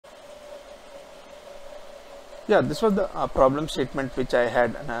Yeah, this was the problem statement which I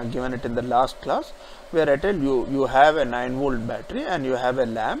had given it in the last class, where I tell you have a 9-volt battery and you have a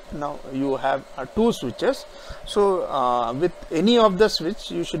lamp. Now you have two switches, so with any of the switch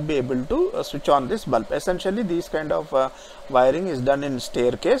you should be able to switch on this bulb. Essentially this kind of wiring is done in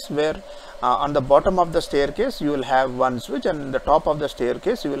staircase, where on the bottom of the staircase you will have one switch, and in the top of the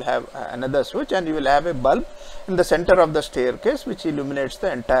staircase you will have another switch, and you will have a bulb in the center of the staircase which illuminates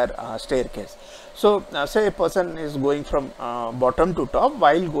the entire staircase. So say a person is going from bottom to top.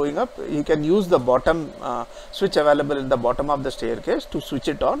 While going up, he can use the bottom switch available in the bottom of the staircase to switch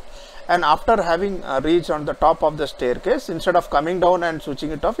it on, and after having reached on the top of the staircase, instead of coming down and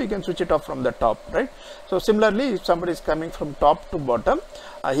switching it off, he can switch it off from the top, right? So similarly, if somebody is coming from top to bottom,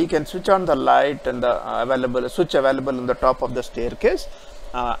 he can switch on the light and the switch available in the top of the staircase,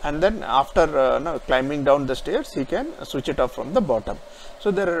 and then after climbing down the stairs, he can switch it off from the bottom. So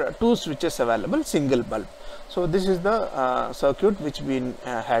there are two switches available, single bulb. So this is the circuit which we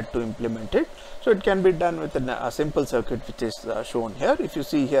had to implement it. So it can be done with a simple circuit which is shown here. If you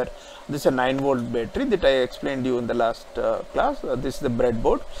see here, this is a 9-volt battery that I explained you in the last class. This is the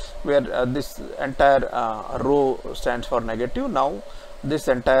breadboard, where this entire row stands for negative. Now this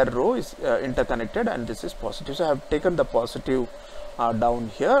entire row is interconnected, and this is positive. So I have taken the positive down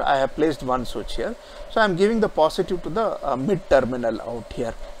here. I have placed one switch here, so I am giving the positive to the mid terminal out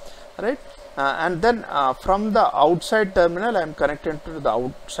here, right? And then from the outside terminal I am connected to the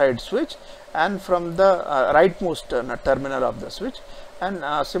outside switch, and from the rightmost terminal of the switch, and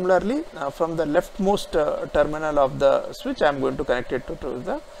similarly from the leftmost terminal of the switch I am going to connect it to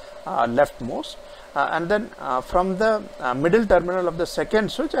the leftmost, and then from the middle terminal of the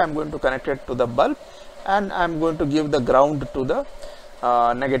second switch I am going to connect it to the bulb, and I am going to give the ground to the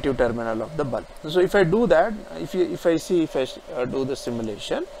negative terminal of the bulb. So if I do that, if I do the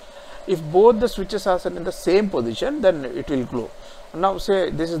simulation, if both the switches are in the same position, then it will glow. Now say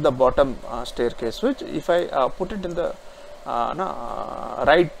this is the bottom staircase switch. If I put it in the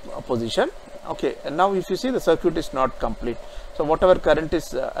right position, okay, and now if you see, the circuit is not complete. So whatever current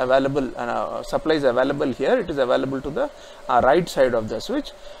is available, supply is available here, it is available to the right side of the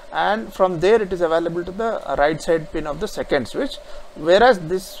switch, and from there it is available to the right side pin of the second switch, whereas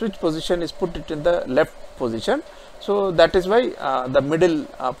this switch position is put it in the left position. So that is why the middle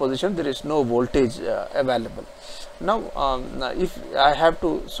position there is no voltage available. Now if I have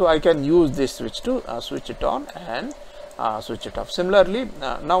to, so I can use this switch to switch it on and switch it off. Similarly,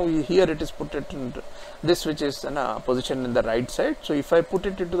 now here it is put it in, this switch is in a position in the right side. So if I put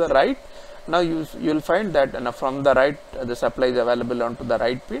it into the right, now you will find that from the right the supply is available onto the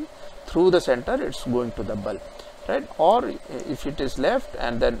right pin, through the center it's going to the bulb, right? Or if it is left,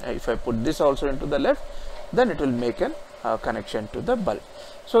 and then if I put this also into the left, then it will make a connection to the bulb.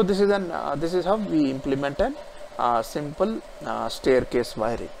 So this is how we implement an simple staircase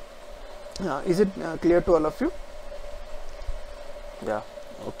wiring. Is it clear to all of you? Yeah,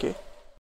 okay.